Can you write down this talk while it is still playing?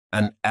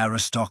An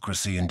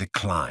Aristocracy in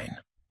Decline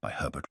by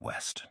Herbert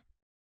West.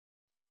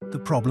 The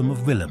Problem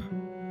of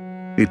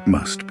Willem. It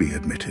must be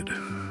admitted,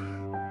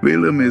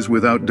 Willem is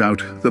without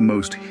doubt the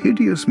most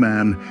hideous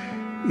man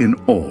in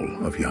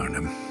all of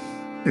Yharnam.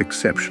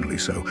 Exceptionally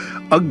so.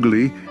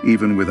 Ugly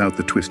even without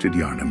the twisted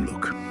Yharnam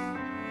look.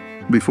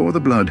 Before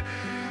the blood,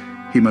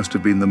 he must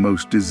have been the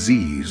most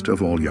diseased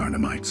of all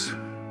Yharnamites.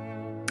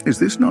 Is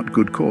this not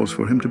good cause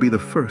for him to be the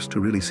first to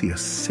really see a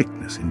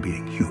sickness in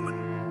being human?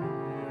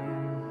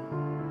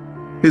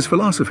 His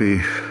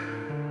philosophy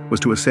was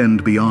to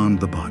ascend beyond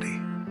the body,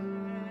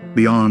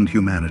 beyond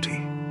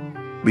humanity,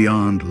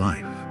 beyond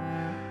life.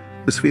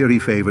 The sphere he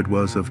favored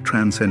was of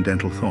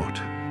transcendental thought,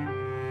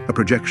 a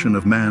projection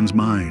of man's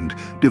mind,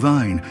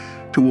 divine,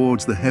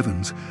 towards the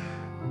heavens,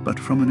 but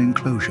from an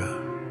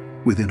enclosure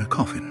within a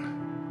coffin.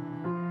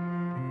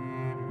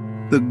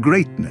 The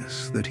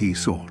greatness that he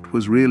sought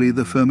was really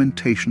the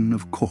fermentation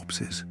of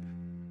corpses.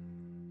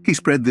 He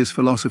spread this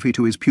philosophy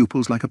to his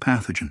pupils like a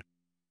pathogen,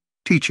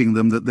 teaching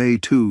them that they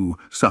too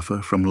suffer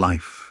from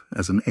life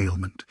as an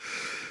ailment.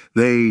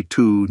 They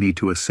too need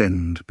to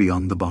ascend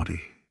beyond the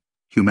body,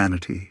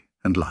 humanity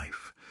and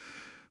life.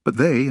 But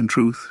they, in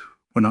truth,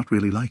 were not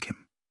really like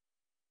him.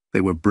 They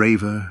were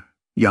braver,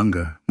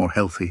 younger, more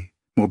healthy,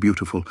 more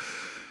beautiful,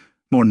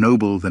 more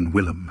noble than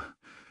Willem,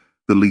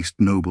 the least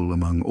noble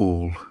among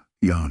all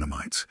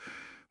Yharnamites,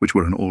 which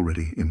were an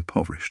already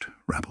impoverished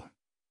rabble.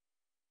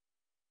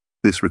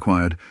 This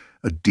required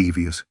a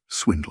devious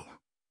swindle.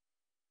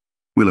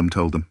 Willem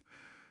told them,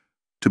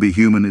 to be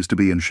human is to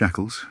be in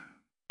shackles,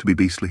 to be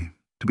beastly,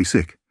 to be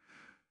sick,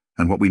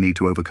 and what we need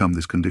to overcome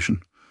this condition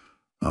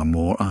are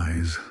more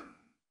eyes.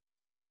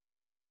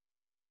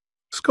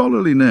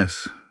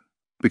 Scholarliness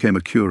became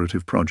a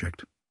curative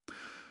project.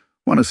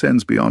 One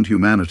ascends beyond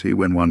humanity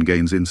when one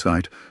gains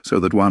insight, so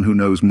that one who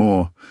knows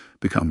more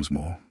becomes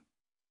more.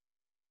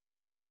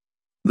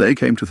 They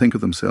came to think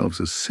of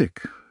themselves as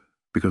sick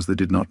because they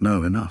did not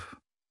know enough.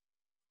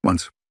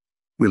 Once,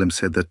 Willem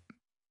said that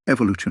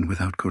evolution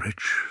without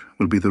courage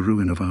will be the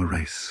ruin of our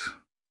race.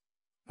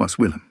 Was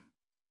Willem,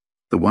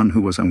 the one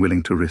who was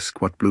unwilling to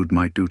risk what blood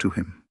might do to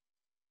him,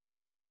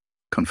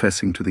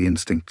 confessing to the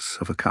instincts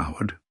of a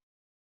coward?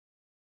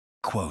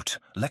 Quote,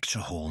 Lecture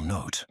Hall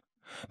note,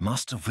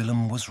 Master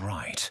Willem was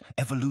right.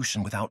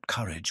 Evolution without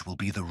courage will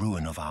be the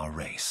ruin of our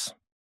race.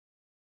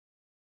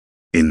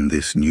 In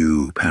this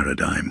new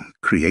paradigm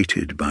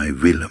created by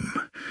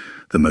Willem,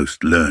 the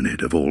most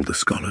learned of all the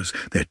scholars,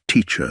 their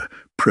teacher,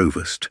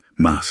 provost,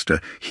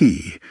 master,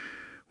 he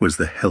was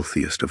the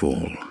healthiest of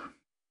all.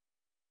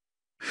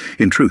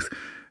 In truth,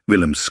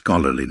 Willem's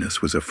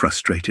scholarliness was a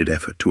frustrated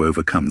effort to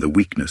overcome the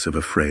weakness of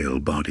a frail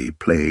body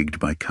plagued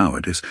by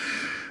cowardice,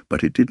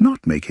 but it did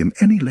not make him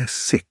any less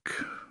sick,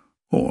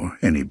 or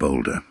any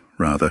bolder.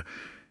 Rather,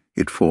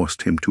 it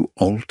forced him to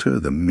alter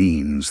the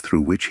means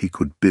through which he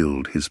could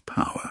build his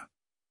power.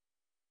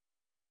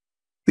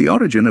 The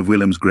origin of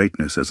Willem's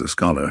greatness as a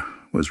scholar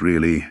was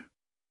really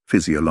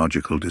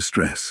physiological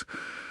distress.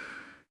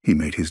 He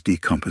made his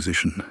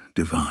decomposition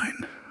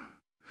divine,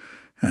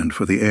 and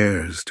for the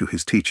heirs to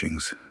his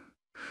teachings,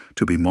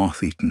 to be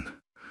moth-eaten,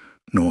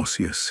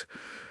 nauseous,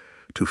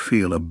 to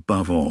feel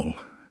above all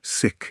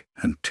sick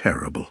and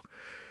terrible,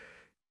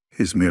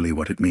 is merely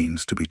what it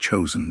means to be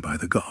chosen by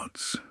the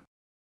gods.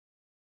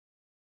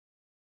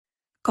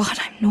 God,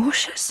 I'm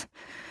nauseous.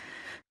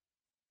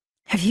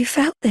 Have you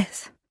felt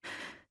this?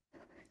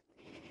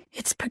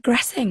 It's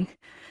progressing.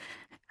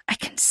 I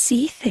can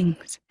see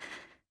things.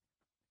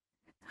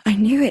 I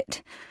knew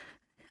it.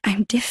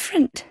 I'm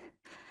different.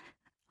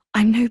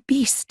 I'm no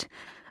beast.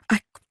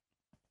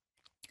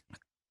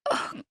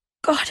 Oh,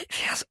 God, it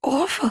feels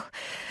awful.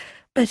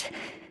 But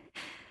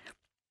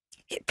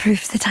it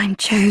proves that I'm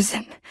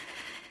chosen.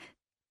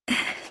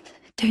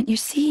 Don't you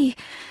see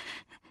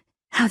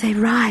how they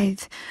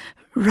writhe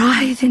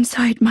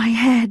inside my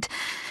head?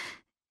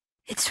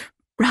 It's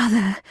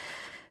rather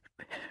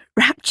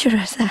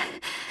rapturous.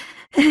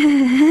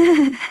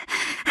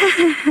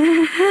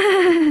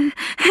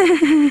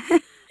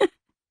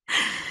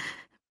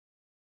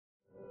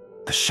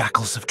 The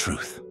Shackles of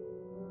Truth.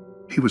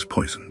 He was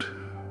poisoned.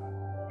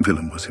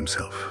 Willem was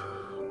himself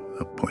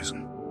a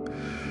poison.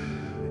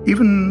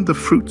 Even the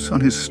fruits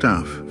on his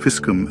staff,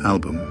 Fiscum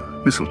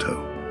album,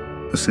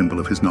 mistletoe, a symbol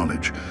of his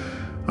knowledge,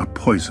 are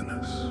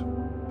poisonous.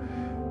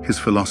 His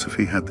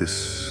philosophy had this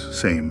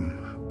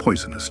same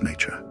poisonous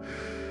nature.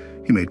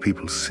 He made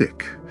people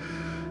sick.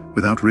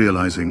 Without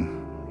realizing,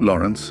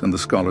 Lawrence and the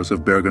scholars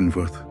of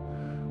Bergenwörth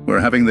were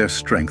having their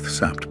strength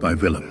sapped by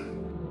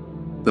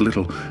Willem, the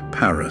little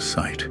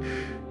parasite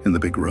in the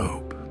big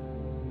robe.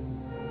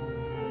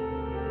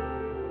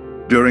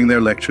 During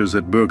their lectures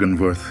at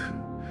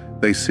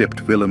Bergenwörth, they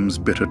sipped Willem's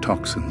bitter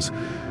toxins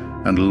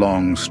and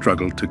long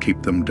struggled to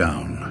keep them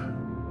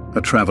down.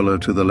 A traveler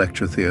to the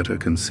lecture theatre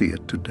can see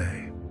it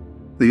today.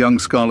 The young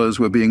scholars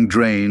were being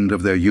drained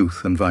of their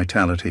youth and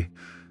vitality.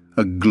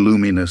 A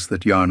gloominess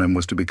that Yharnam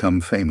was to become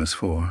famous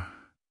for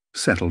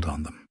settled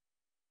on them.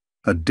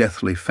 A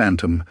deathly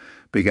phantom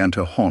began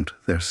to haunt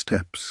their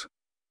steps.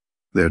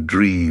 Their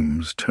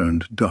dreams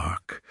turned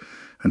dark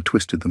and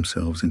twisted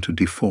themselves into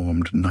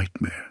deformed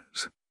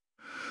nightmares.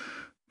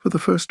 For the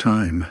first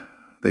time,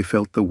 they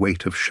felt the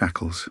weight of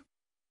shackles.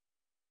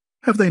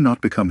 Have they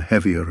not become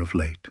heavier of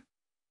late?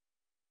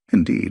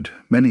 Indeed,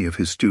 many of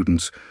his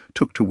students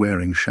took to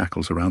wearing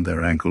shackles around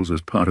their ankles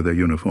as part of their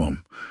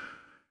uniform,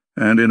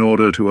 and in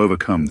order to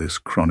overcome this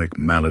chronic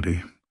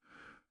malady,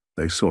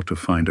 they sought to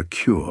find a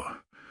cure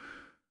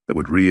that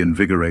would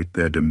reinvigorate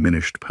their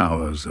diminished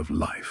powers of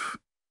life,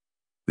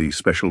 the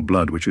special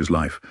blood which is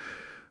life,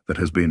 that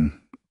has been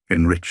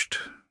enriched,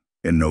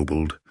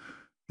 ennobled,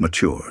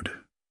 matured,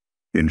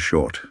 in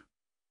short,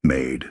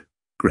 made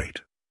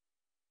great.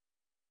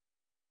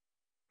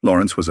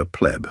 Lawrence was a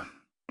pleb,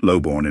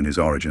 lowborn in his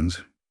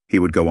origins. He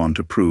would go on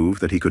to prove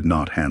that he could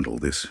not handle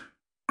this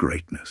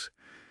greatness.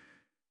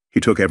 He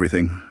took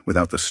everything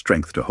without the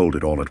strength to hold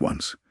it all at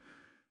once.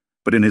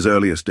 But in his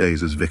earliest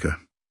days as vicar,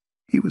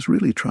 he was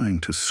really trying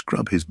to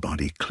scrub his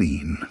body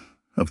clean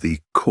of the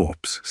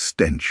corpse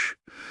stench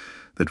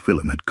that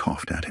Willem had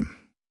coughed at him.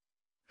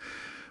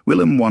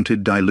 Willem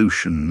wanted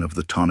dilution of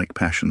the tonic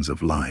passions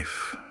of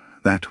life,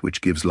 that which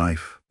gives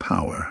life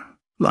power,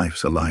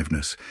 life's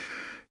aliveness.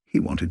 He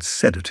wanted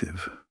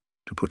sedative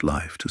to put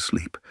life to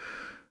sleep.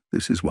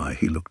 This is why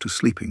he looked to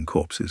sleeping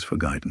corpses for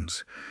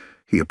guidance.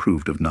 He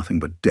approved of nothing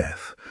but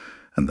death,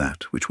 and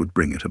that which would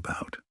bring it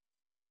about.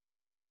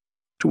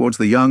 Towards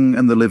the young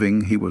and the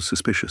living he was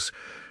suspicious,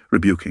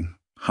 rebuking,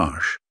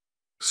 harsh,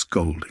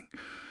 scolding.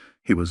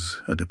 He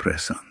was a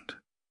depressant.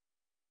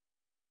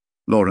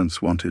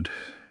 Lawrence wanted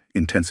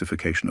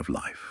intensification of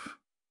life,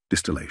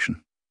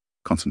 distillation,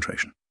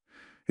 concentration,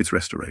 its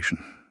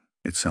restoration,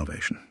 its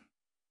salvation.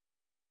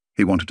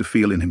 He wanted to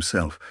feel in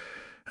himself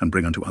and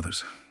bring unto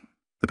others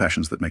the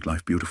passions that make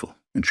life beautiful,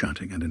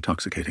 enchanting, and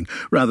intoxicating,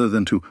 rather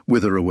than to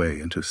wither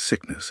away into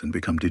sickness and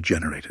become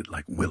degenerated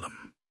like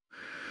Willem.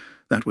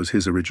 That was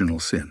his original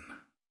sin.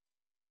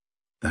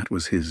 That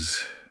was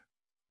his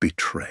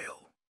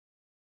betrayal.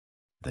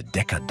 The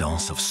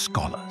decadence of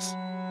scholars.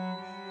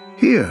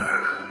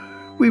 Here,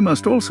 we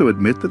must also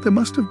admit that there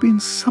must have been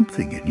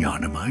something in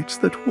Yarnamites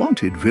that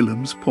wanted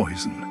Willem's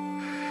poison.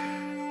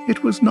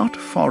 It was not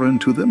foreign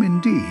to them,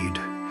 indeed.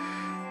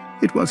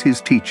 It was his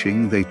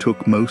teaching they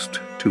took most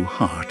to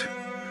heart.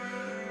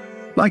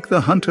 Like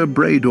the hunter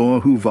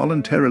Brador who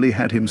voluntarily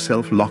had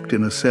himself locked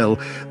in a cell,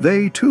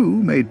 they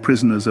too made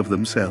prisoners of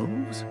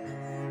themselves.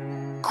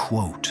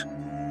 Quote,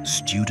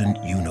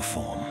 student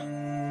uniform.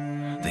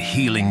 The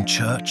healing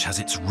church has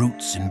its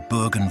roots in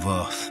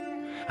Bergenwerth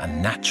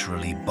and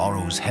naturally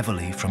borrows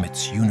heavily from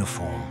its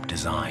uniform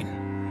design.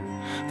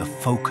 The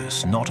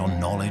focus not on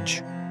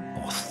knowledge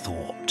or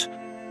thought,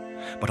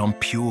 but on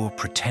pure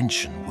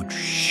pretension would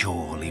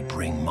surely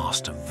bring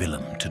Master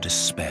Willem to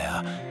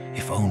despair,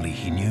 if only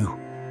he knew.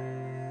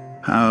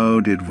 How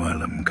did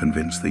Willem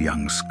convince the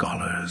young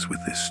scholars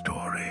with this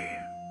story?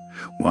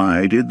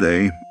 Why did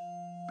they,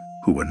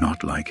 who were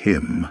not like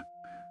him,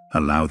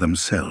 allow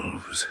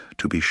themselves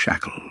to be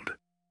shackled?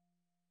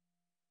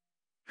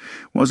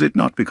 Was it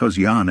not because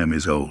Yharnam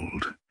is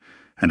old,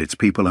 and its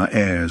people are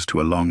heirs to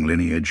a long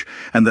lineage,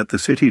 and that the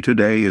city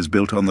today is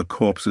built on the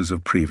corpses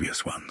of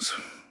previous ones,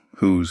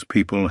 whose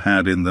people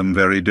had in them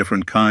very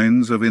different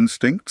kinds of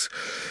instincts?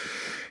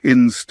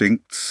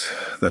 Instincts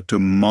that to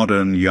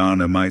modern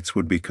Yarnamites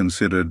would be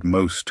considered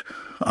most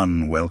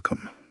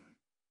unwelcome.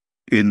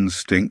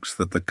 Instincts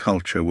that the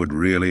culture would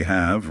really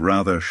have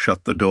rather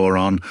shut the door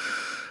on,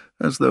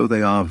 as though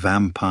they are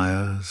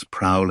vampires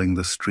prowling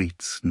the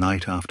streets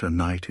night after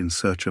night in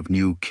search of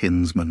new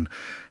kinsmen,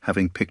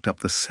 having picked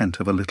up the scent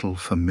of a little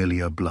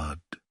familiar blood.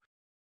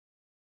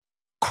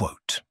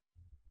 Quote,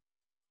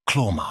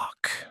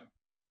 Clawmark.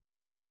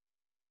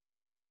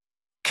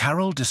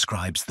 Carroll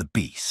describes the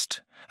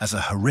beast as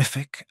a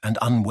horrific and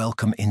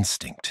unwelcome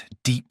instinct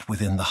deep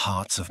within the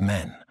hearts of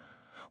men,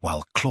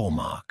 while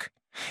Clawmark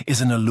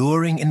is an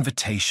alluring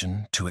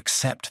invitation to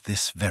accept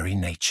this very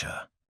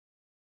nature.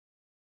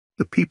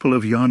 The people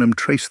of Yharnam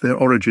trace their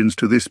origins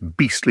to this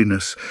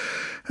beastliness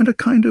and a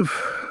kind of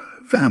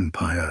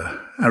vampire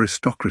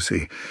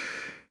aristocracy.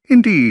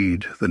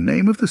 Indeed, the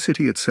name of the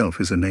city itself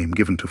is a name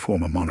given to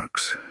former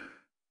monarchs,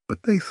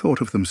 but they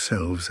thought of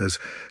themselves as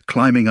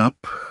climbing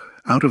up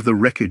out of the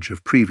wreckage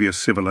of previous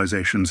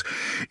civilizations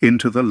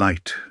into the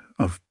light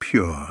of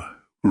pure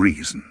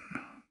reason.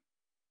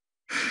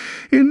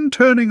 In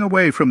turning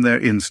away from their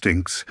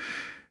instincts,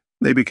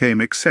 they became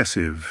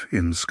excessive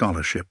in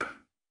scholarship.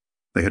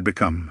 They had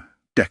become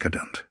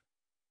decadent.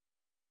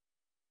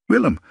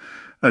 Willem,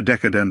 a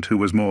decadent who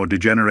was more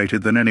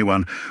degenerated than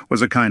anyone,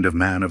 was a kind of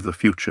man of the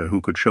future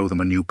who could show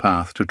them a new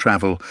path to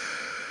travel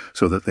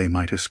so that they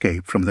might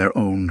escape from their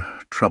own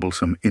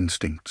troublesome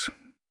instincts.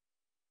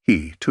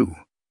 He, too,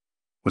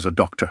 was a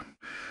doctor,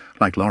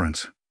 like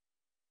Lawrence.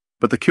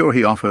 But the cure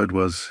he offered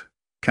was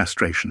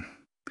castration,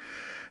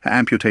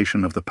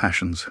 amputation of the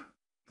passions,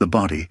 the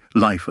body,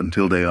 life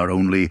until they are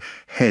only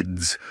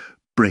heads,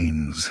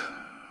 brains,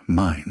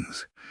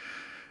 minds.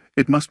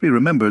 It must be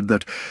remembered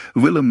that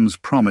Willem's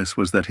promise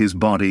was that his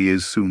body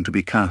is soon to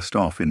be cast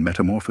off in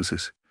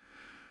metamorphosis.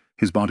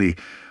 His body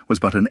was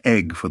but an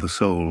egg for the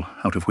soul,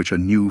 out of which a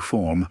new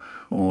form,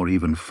 or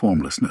even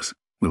formlessness,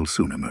 will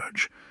soon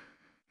emerge.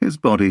 His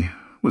body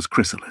was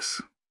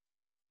chrysalis,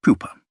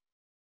 pupa.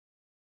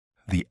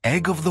 The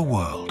egg of the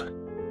world.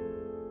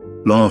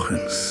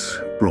 Lorenz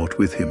brought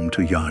with him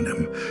to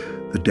Yarnum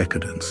the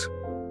decadence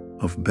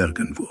of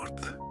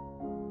Bergenwurth.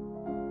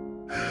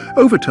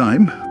 Over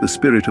time, the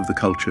spirit of the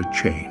culture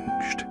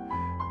changed.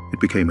 It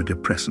became a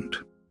depressant.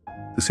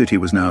 The city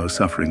was now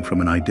suffering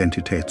from an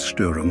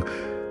Identitätsstörung,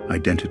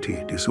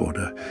 identity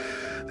disorder.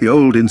 The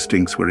old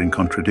instincts were in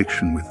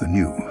contradiction with the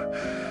new,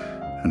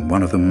 and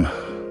one of them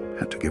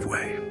had to give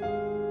way.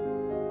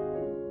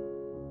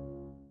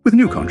 With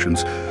new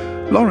conscience,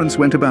 Lawrence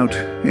went about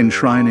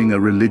enshrining a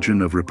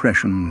religion of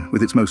repression,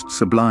 with its most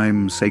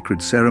sublime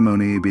sacred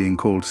ceremony being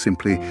called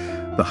simply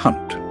the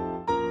hunt.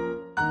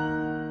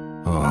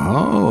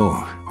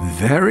 Oh,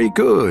 very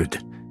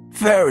good.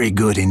 Very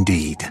good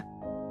indeed.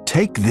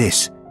 Take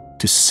this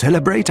to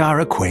celebrate our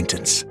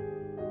acquaintance.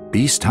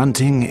 Beast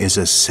hunting is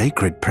a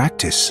sacred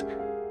practice.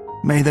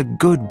 May the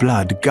good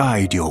blood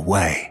guide your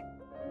way.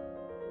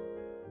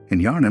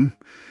 In Yarnum,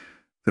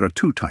 there are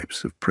two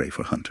types of prey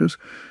for hunters: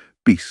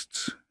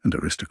 beasts and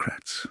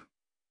aristocrats.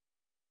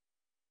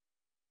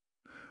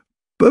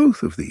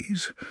 Both of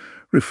these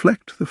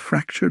reflect the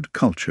fractured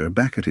culture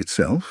back at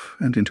itself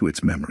and into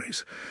its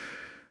memories.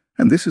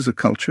 And this is a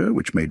culture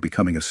which made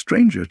becoming a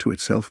stranger to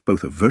itself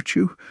both a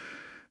virtue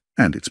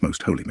and its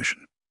most holy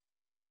mission.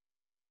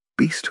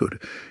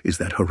 Beasthood is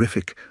that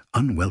horrific,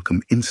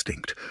 unwelcome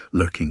instinct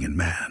lurking in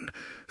man: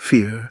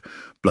 fear,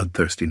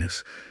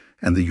 bloodthirstiness,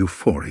 and the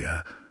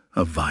euphoria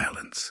of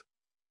violence.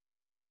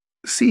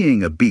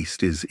 Seeing a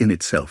beast is in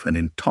itself an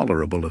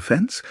intolerable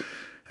offense,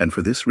 and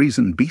for this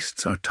reason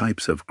beasts are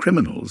types of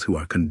criminals who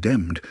are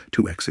condemned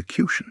to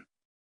execution.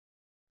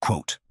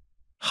 Quote,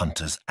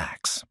 Hunter's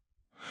Axe.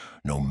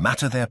 No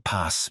matter their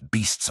pass,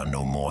 beasts are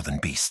no more than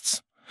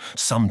beasts.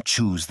 Some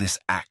choose this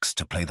axe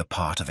to play the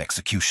part of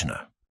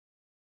executioner.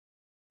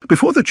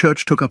 Before the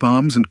church took up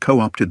arms and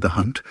co-opted the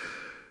hunt,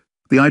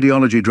 the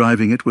ideology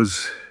driving it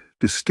was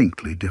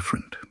distinctly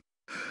different.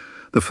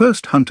 The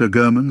first hunter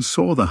German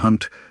saw the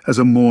hunt as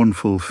a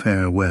mournful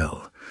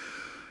farewell,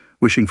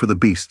 wishing for the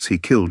beasts he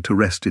killed to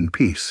rest in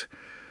peace.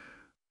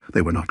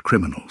 They were not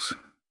criminals,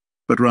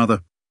 but rather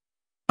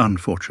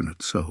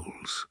unfortunate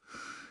souls,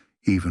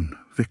 even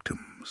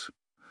victims.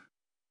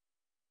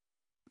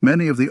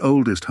 Many of the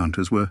oldest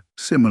hunters were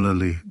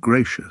similarly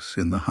gracious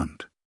in the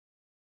hunt.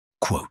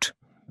 Quote,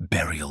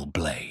 Burial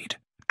blade,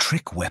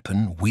 trick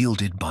weapon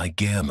wielded by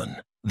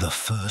Gehrman, the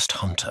first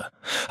hunter,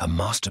 a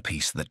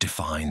masterpiece that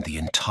defined the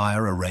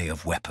entire array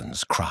of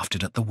weapons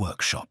crafted at the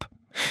workshop.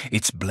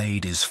 Its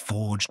blade is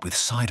forged with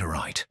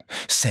siderite,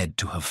 said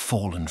to have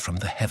fallen from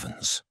the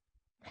heavens.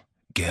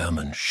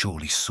 Gehrman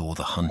surely saw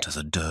the hunt as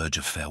a dirge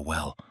of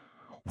farewell,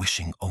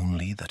 wishing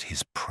only that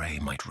his prey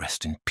might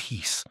rest in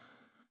peace,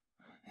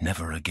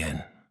 never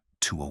again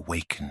to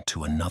awaken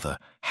to another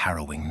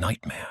harrowing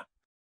nightmare.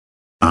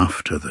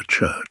 After the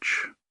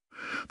church,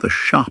 the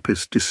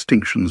sharpest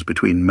distinctions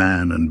between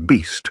man and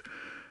beast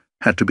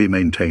had to be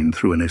maintained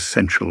through an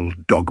essential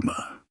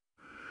dogma.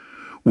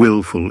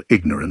 Willful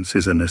ignorance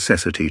is a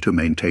necessity to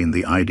maintain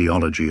the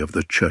ideology of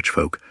the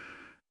churchfolk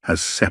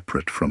as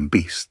separate from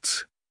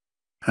beasts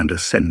and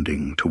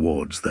ascending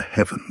towards the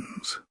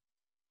heavens.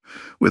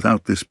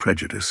 Without this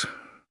prejudice,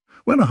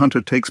 when a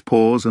hunter takes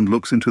pause and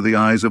looks into the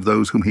eyes of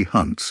those whom he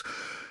hunts,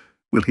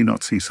 will he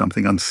not see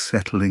something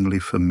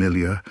unsettlingly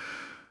familiar,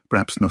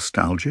 perhaps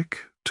nostalgic,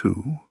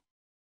 too?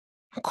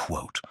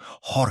 Quote,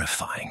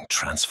 horrifying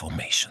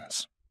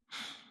transformations.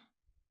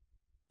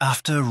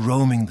 After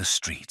roaming the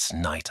streets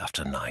night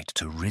after night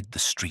to rid the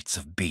streets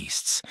of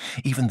beasts,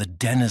 even the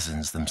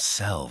denizens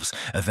themselves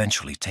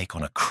eventually take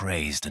on a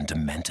crazed and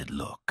demented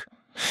look.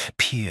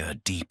 Peer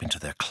deep into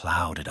their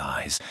clouded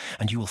eyes,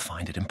 and you will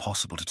find it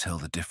impossible to tell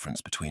the difference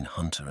between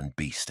hunter and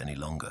beast any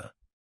longer.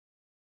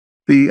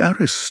 The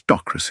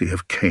aristocracy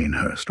of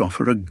Cainhurst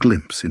offer a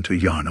glimpse into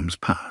Yarnum's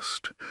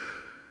past.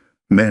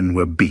 Men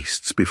were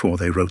beasts before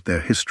they wrote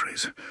their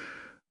histories,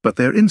 but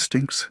their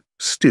instincts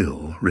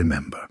still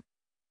remember.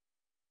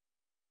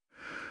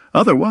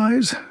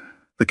 Otherwise,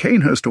 the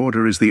Cainhurst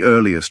order is the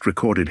earliest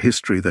recorded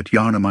history that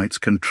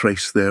Yarnumites can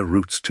trace their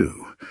roots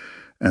to,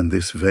 and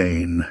this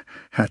vein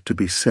had to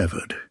be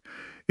severed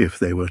if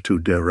they were to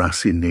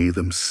déraciner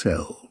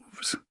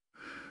themselves.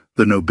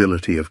 The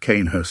nobility of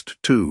Cainhurst,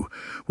 too,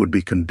 would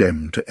be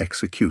condemned to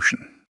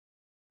execution.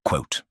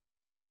 Quote,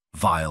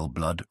 Vile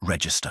Blood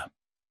Register.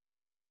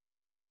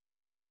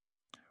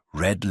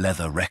 Red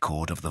leather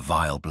record of the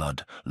Vile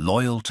Blood,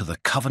 loyal to the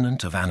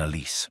covenant of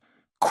Annalise,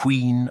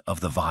 Queen of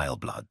the Vile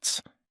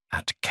Bloods,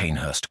 at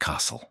Cainhurst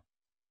Castle.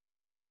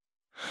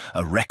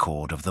 A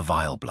record of the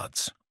Vile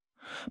Bloods,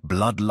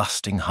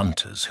 bloodlusting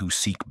hunters who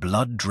seek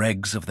blood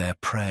dregs of their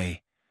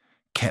prey,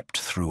 kept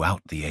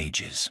throughout the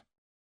ages.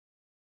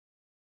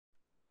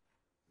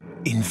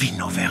 In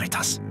vino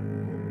veritas.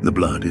 The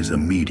blood is a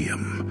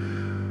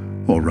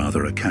medium, or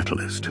rather a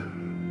catalyst.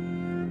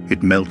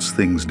 It melts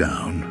things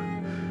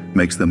down,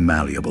 makes them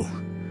malleable,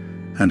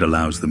 and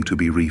allows them to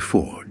be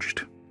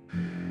reforged.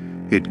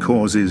 It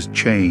causes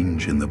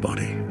change in the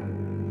body.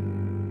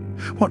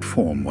 What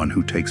form one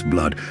who takes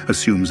blood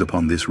assumes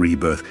upon this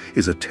rebirth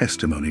is a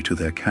testimony to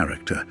their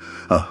character,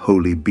 a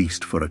holy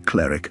beast for a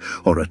cleric,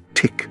 or a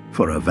tick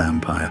for a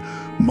vampire,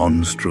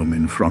 monstrum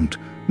in front,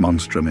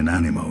 monstrum in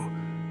animo,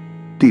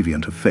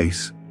 deviant of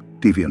face,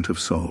 deviant of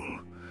soul.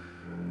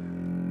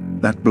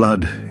 That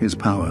blood is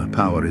power,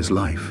 power is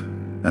life,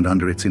 and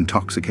under its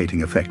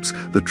intoxicating effects,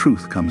 the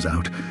truth comes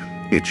out.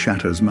 It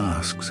shatters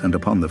masks, and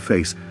upon the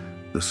face,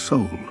 the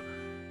soul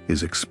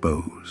is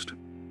exposed.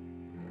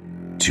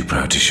 Too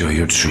proud to show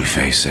your true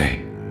face, eh?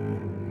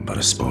 But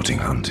a sporting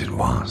hunt it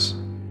was.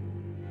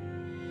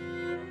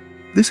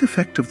 This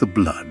effect of the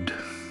blood,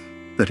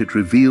 that it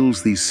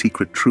reveals these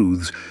secret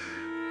truths,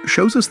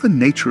 shows us the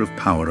nature of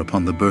power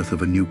upon the birth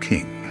of a new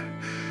king.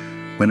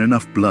 When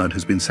enough blood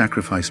has been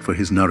sacrificed for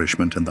his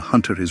nourishment and the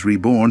hunter is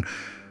reborn,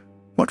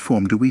 what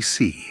form do we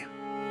see?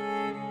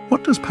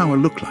 What does power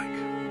look like?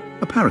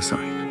 A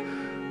parasite?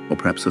 Or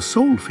perhaps a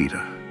soul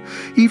feeder?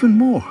 Even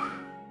more,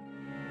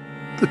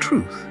 the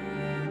truth.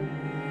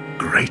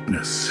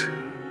 Greatness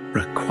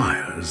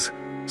requires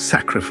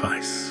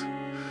sacrifice.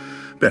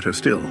 Better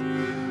still,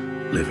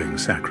 living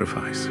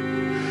sacrifice.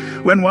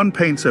 When one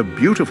paints a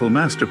beautiful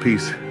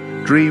masterpiece,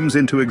 dreams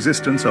into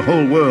existence a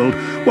whole world,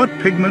 what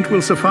pigment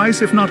will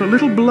suffice if not a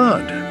little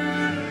blood?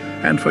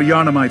 And for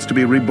Yarnamites to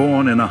be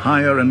reborn in a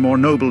higher and more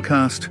noble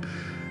caste,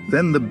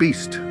 then the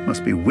beast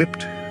must be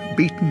whipped,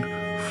 beaten,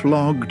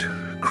 flogged,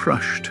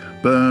 crushed,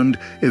 burned,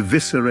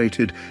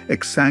 eviscerated,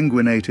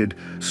 exsanguinated,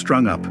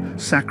 strung up,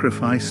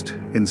 sacrificed,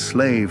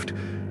 enslaved,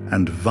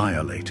 and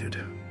violated.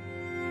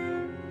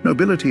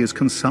 Nobility is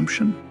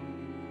consumption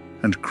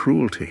and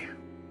cruelty.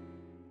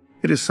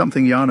 It is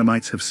something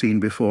Yarnamites have seen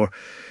before.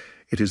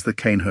 It is the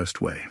Canehurst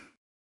way.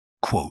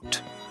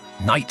 Quote,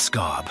 Knight's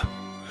garb.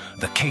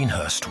 The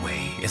Canehurst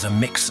way is a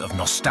mix of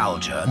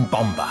nostalgia and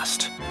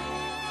bombast.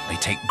 They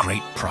take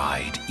great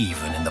pride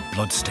even in the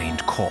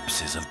blood-stained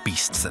corpses of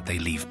beasts that they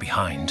leave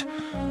behind,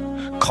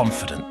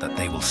 confident that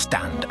they will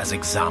stand as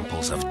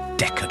examples of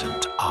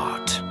decadent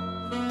art.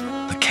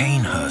 The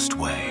Canehurst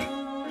way